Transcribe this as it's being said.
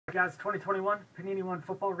Guys, 2021 Panini One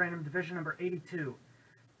Football Random Division number 82.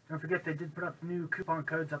 Don't forget they did put up new coupon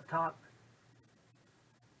codes up top.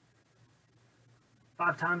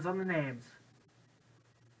 5 times on the names.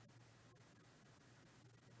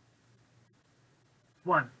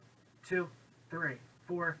 1, 2, 3,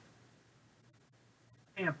 4,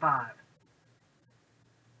 and 5.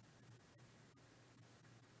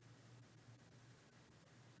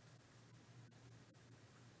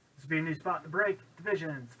 This will be a new spot in the break.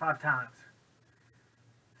 Divisions, 5 times.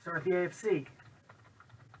 Start with the AFC.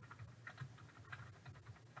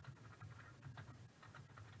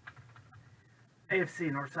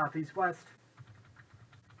 AFC, North, South, East, West.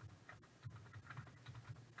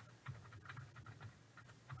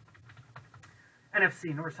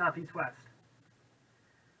 NFC, North, South, East, West.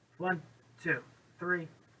 1, 2, 3,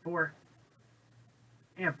 4,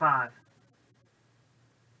 and 5.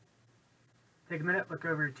 Take a minute, look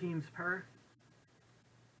over your teams per.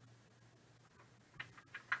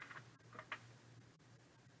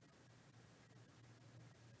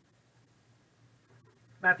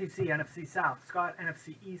 Matthew C, NFC South. Scott,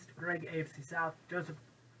 NFC East. Greg, AFC South. Joseph,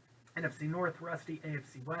 NFC North. Rusty,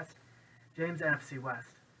 AFC West. James, NFC West.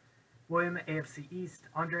 William, AFC East.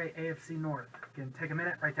 Andre, AFC North. Again, take a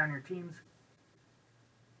minute, write down your teams.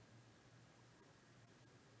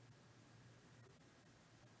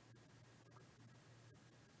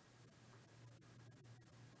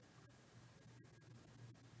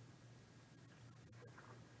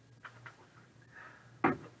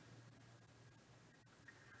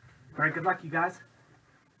 All right, good luck, you guys.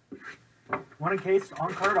 One encased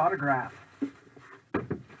on-card autograph.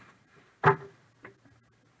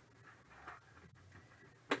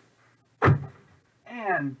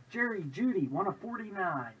 And Jerry Jeudy,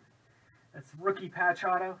 1/49. That's rookie patch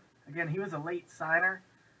auto. Again, he was a late signer.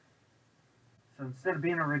 So instead of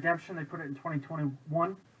being a redemption, they put it in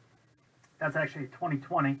 2021. That's actually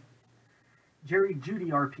 2020. Jerry Jeudy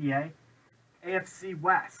RPA, AFC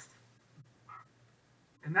West.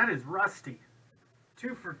 And that is Rusty.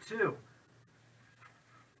 2 for 2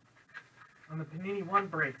 on the Panini One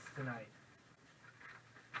breaks tonight.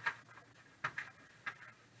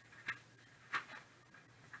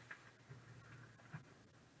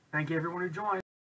 Thank you everyone who joined.